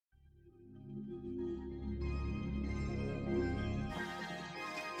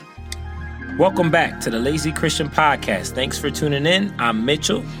Welcome back to the Lazy Christian Podcast. Thanks for tuning in. I'm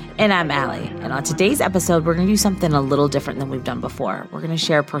Mitchell. And I'm Allie. And on today's episode, we're going to do something a little different than we've done before. We're going to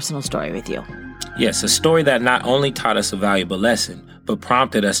share a personal story with you. Yes, a story that not only taught us a valuable lesson, but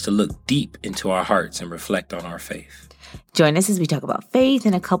prompted us to look deep into our hearts and reflect on our faith. Join us as we talk about faith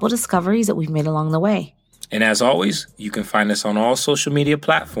and a couple discoveries that we've made along the way. And as always, you can find us on all social media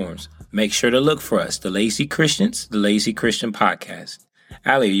platforms. Make sure to look for us, The Lazy Christians, The Lazy Christian Podcast.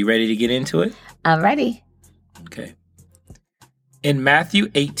 Allie, are you ready to get into it? I'm ready. Okay. In Matthew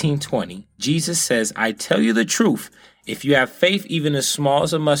 18:20, Jesus says, I tell you the truth, if you have faith even as small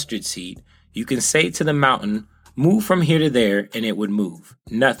as a mustard seed, you can say to the mountain, move from here to there, and it would move.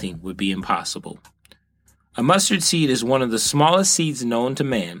 Nothing would be impossible. A mustard seed is one of the smallest seeds known to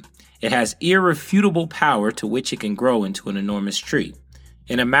man. It has irrefutable power to which it can grow into an enormous tree.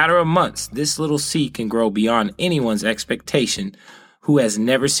 In a matter of months, this little seed can grow beyond anyone's expectation who has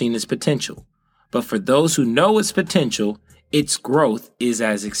never seen its potential. But for those who know its potential, its growth is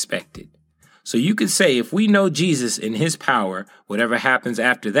as expected. So you could say if we know Jesus and his power, whatever happens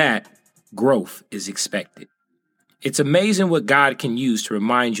after that, growth is expected. It's amazing what God can use to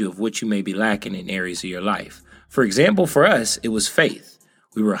remind you of what you may be lacking in areas of your life. For example, for us, it was faith.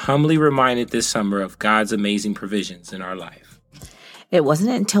 We were humbly reminded this summer of God's amazing provisions in our life. It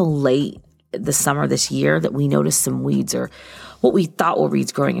wasn't until late the summer this year that we noticed some weeds, or what we thought were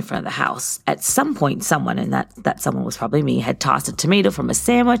weeds, growing in front of the house. At some point, someone, and that someone was probably me, had tossed a tomato from a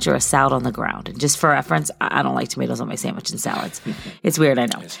sandwich or a salad on the ground. And just for reference, I don't like tomatoes on my sandwich and salads. It's weird, I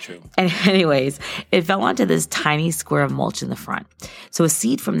know. It's true. And anyways, it fell onto this tiny square of mulch in the front. So a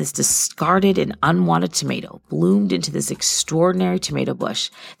seed from this discarded and unwanted tomato bloomed into this extraordinary tomato bush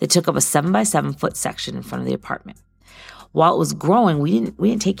that took up a 7x7 foot section in front of the apartment. While it was growing, we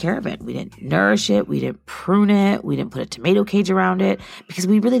didn't take care of it. We didn't nourish it. We didn't prune it. We didn't put a tomato cage around it because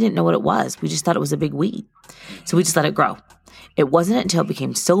we really didn't know what it was. We just thought it was a big weed. So we just let it grow. It wasn't until it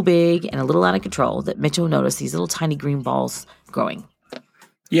became so big and a little out of control that Mitchell noticed these little tiny green balls growing.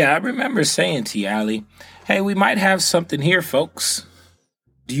 Yeah, I remember saying to you, Allie, hey, we might have something here, folks.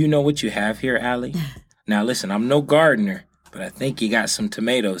 Do you know what you have here, Allie? Now, listen, I'm no gardener, but I think you got some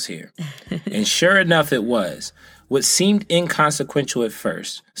tomatoes here. And sure enough, it was. What seemed inconsequential at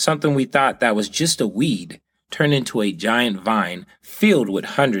first, something we thought that was just a weed, turned into a giant vine filled with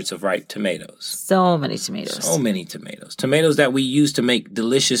hundreds of ripe tomatoes. So many tomatoes. So many tomatoes. Tomatoes that we use to make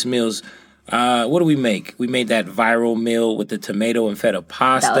delicious meals. What do we make? We made that viral meal with the tomato and feta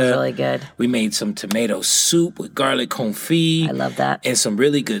pasta. That was really good. We made some tomato soup with garlic confit. I love that. And some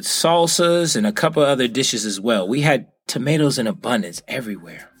really good salsas and a couple other dishes as well. We had tomatoes in abundance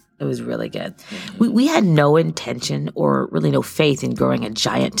everywhere. It was really good. We had no intention or really no faith in growing a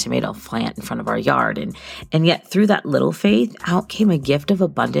giant tomato plant in front of our yard. And yet through that little faith, out came a gift of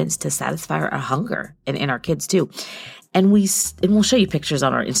abundance to satisfy our hunger and our kids too. And we'll show you pictures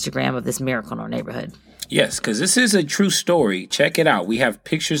on our Instagram of this miracle in our neighborhood. Yes, because this is a true story. Check it out. We have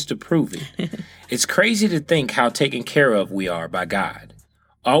pictures to prove it. It's crazy to think how taken care of we are by God.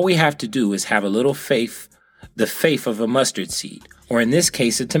 All we have to do is have a little faith, the faith of a mustard seed, or in this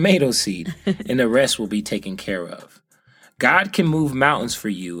case, a tomato seed, and the rest will be taken care of. God can move mountains for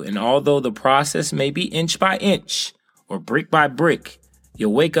you, and although the process may be inch by inch or brick by brick,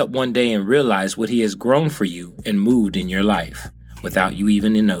 you'll wake up one day and realize what he has grown for you and moved in your life without you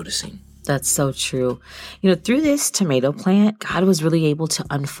even noticing. That's so true. Through this tomato plant, God was really able to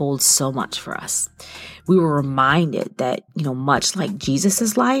unfold so much for us. We were reminded that, much like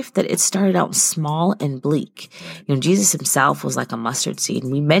Jesus's life, that it started out small and bleak. Jesus himself was like a mustard seed.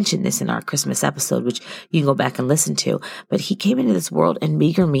 And we mentioned this in our Christmas episode, which you can go back and listen to. But he came into this world in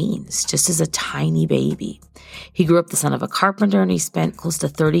meager means, just as a tiny baby. He grew up the son of a carpenter, and he spent close to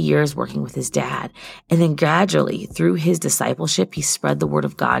 30 years working with his dad. And then gradually, through his discipleship, he spread the word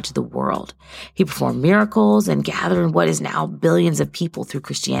of God to the world. He performed miracles and gathered what is now billions of people through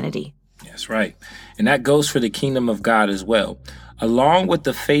Christianity. That's right. And that goes for the kingdom of God as well. Along with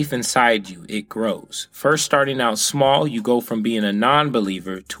the faith inside you, it grows. First, starting out small, you go from being a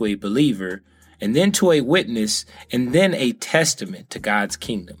non-believer to a believer, and then to a witness, and then a testament to God's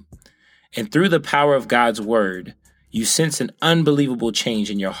kingdom. And through the power of God's word, you sense an unbelievable change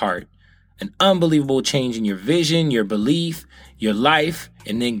in your heart, an unbelievable change in your vision, your belief, your life,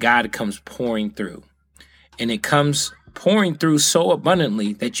 and then God comes pouring through. And it comes pouring through so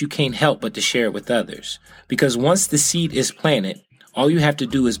abundantly that you can't help but to share it with others. Because once the seed is planted, all you have to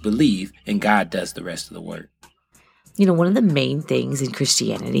do is believe, and God does the rest of the work. One of the main things in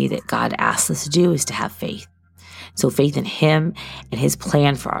Christianity that God asks us to do is to have faith. So faith in him and his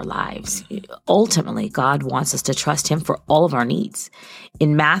plan for our lives. Ultimately, God wants us to trust him for all of our needs.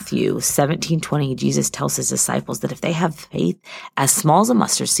 In Matthew 17:20, Jesus tells his disciples that if they have faith as small as a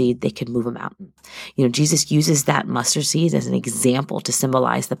mustard seed, they can move a mountain. Jesus uses that mustard seed as an example to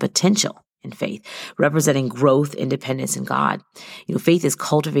symbolize the potential in faith, representing growth, independence in God. Faith is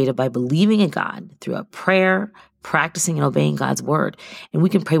cultivated by believing in God through a prayer, practicing and obeying God's word. And we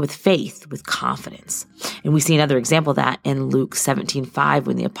can pray with faith, with confidence. And we see another example of that in Luke 17:5,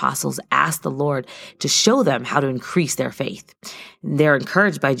 when the apostles asked the Lord to show them how to increase their faith. They're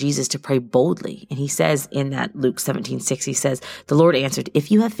encouraged by Jesus to pray boldly. And he says in that Luke 17:6, he says, "The Lord answered,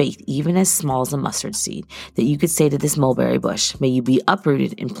 if you have faith, even as small as a mustard seed, that you could say to this mulberry bush, may you be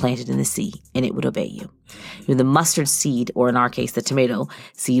uprooted and planted in the sea, and it would obey you." The mustard seed, or in our case, the tomato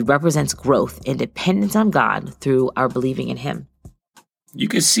seed, represents growth and dependence on God through our believing in him. You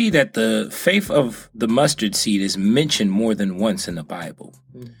can see that the faith of the mustard seed is mentioned more than once in the Bible.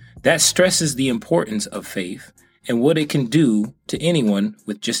 That stresses the importance of faith and what it can do to anyone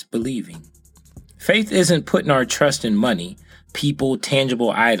with just believing. Faith isn't putting our trust in money, people,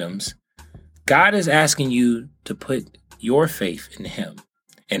 tangible items. God is asking you to put your faith in him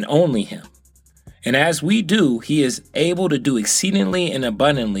and only him. And as we do, he is able to do exceedingly and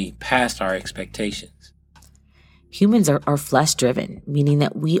abundantly past our expectations. Humans are flesh-driven, meaning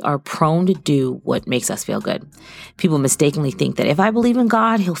that we are prone to do what makes us feel good. People mistakenly think that if I believe in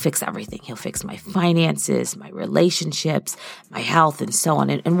God, he'll fix everything. He'll fix my finances, my relationships, my health, and so on.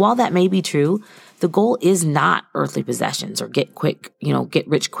 And while that may be true, the goal is not earthly possessions or get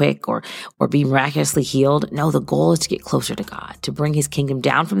rich quick or be miraculously healed. No, the goal is to get closer to God, to bring his kingdom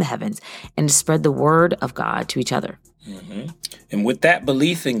down from the heavens and to spread the word of God to each other. And with that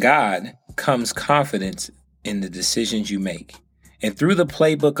belief in God comes confidence in the decisions you make. And through the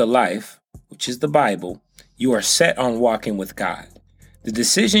playbook of life, which is the Bible, you are set on walking with God. The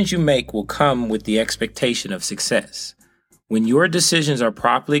decisions you make will come with the expectation of success. When your decisions are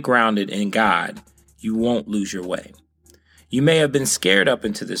properly grounded in God, you won't lose your way. You may have been scared up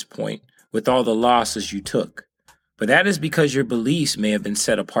until this point with all the losses you took, but that is because your beliefs may have been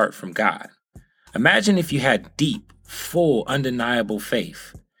set apart from God. Imagine if you had deep, full, undeniable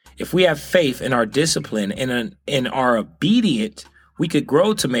faith. If we have faith in our discipline and are obedient, we could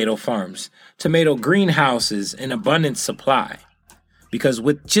grow tomato farms, tomato greenhouses in abundant supply. Because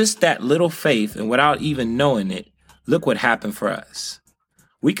with just that little faith and without even knowing it, look what happened for us.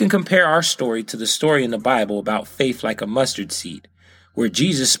 We can compare our story to the story in the Bible about faith like a mustard seed, where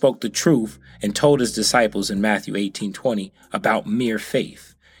Jesus spoke the truth and told his disciples in Matthew 18:20 about mere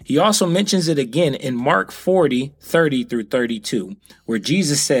faith. He also mentions it again in Mark 40:30 through 32, where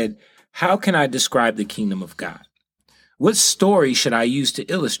Jesus said, "How can I describe the kingdom of God? What story should I use to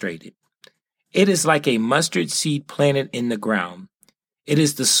illustrate it? It is like a mustard seed planted in the ground. It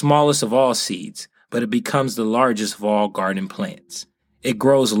is the smallest of all seeds, but it becomes the largest of all garden plants. It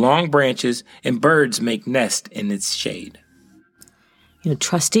grows long branches, and birds make nests in its shade."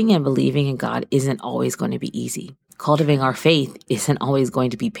 Trusting and believing in God isn't always going to be easy. Cultivating our faith isn't always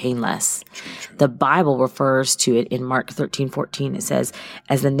going to be painless. True. The Bible refers to it in Mark 13:14. It says,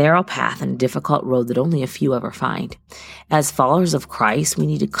 as the narrow path and difficult road that only a few ever find. As followers of Christ, we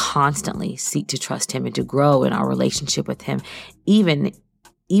need to constantly seek to trust him and to grow in our relationship with him, even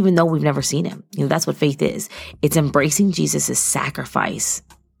though we've never seen him. That's what faith is. It's embracing Jesus' sacrifice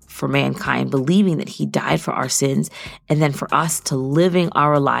for mankind, believing that he died for our sins, and then for us to living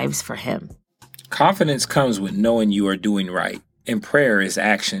our lives for him. Confidence comes with knowing you are doing right, and prayer is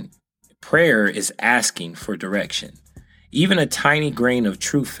action. Prayer is asking for direction. Even a tiny grain of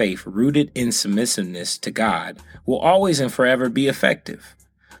true faith rooted in submissiveness to God will always and forever be effective.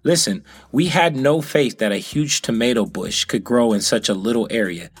 Listen, we had no faith that a huge tomato bush could grow in such a little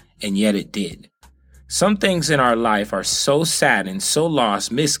area, and yet it did. Some things in our life are so saddened, so lost,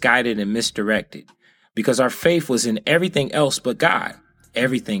 misguided, and misdirected because our faith was in everything else but God,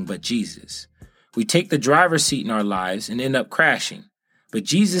 everything but Jesus. We take the driver's seat in our lives and end up crashing. But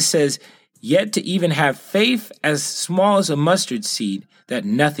Jesus says, yet to even have faith as small as a mustard seed, that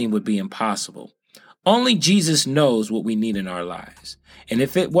nothing would be impossible. Only Jesus knows what we need in our lives. And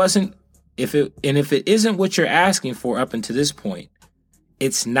if it isn't what you're asking for up until this point,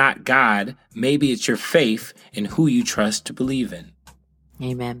 it's not God. Maybe it's your faith in who you trust to believe in.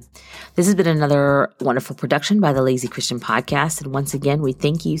 Amen. This has been another wonderful production by the Lazy Christian Podcast. And once again, we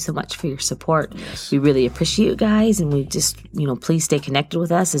thank you so much for your support. Yes. We really appreciate you guys. And we just, please stay connected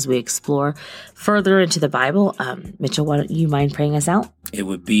with us as we explore further into the Bible. Mitchell, why don't you mind praying us out? It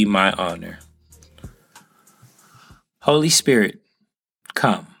would be my honor. Holy Spirit,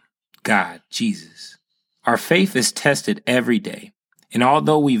 come. God, Jesus, Our faith is tested every day, and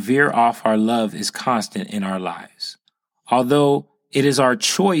although we veer off, our love is constant in our lives. Although it is our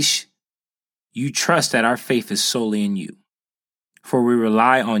choice, you trust that our faith is solely in you, for we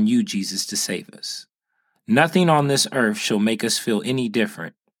rely on you, Jesus, to save us. Nothing on this earth shall make us feel any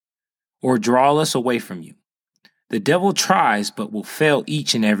different or draw us away from you. The devil tries, but will fail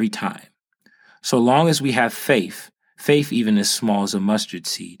each and every time. So long as we have faith even as small as a mustard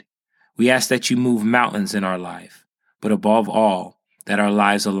seed, we ask that you move mountains in our life, but above all, that our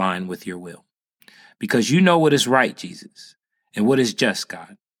lives align with your will. Because you know what is right, Jesus, and what is just,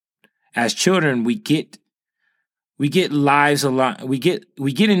 God. As children, we get lives aligned. We get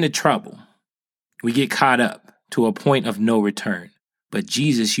into trouble. We get caught up to a point of no return. But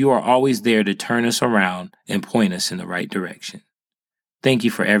Jesus, you are always there to turn us around and point us in the right direction. Thank you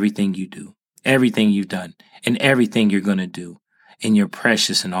for everything you do, everything you've done, and everything you're going to do. In your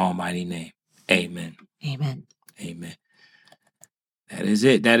precious and almighty name. Amen. Amen. Amen. That is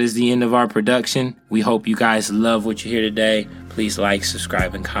it. That is the end of our production. We hope you guys love what you hear today. Please like,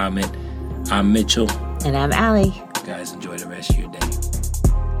 subscribe, and comment. I'm Mitchell. And I'm Allie. You guys enjoy the rest of your day.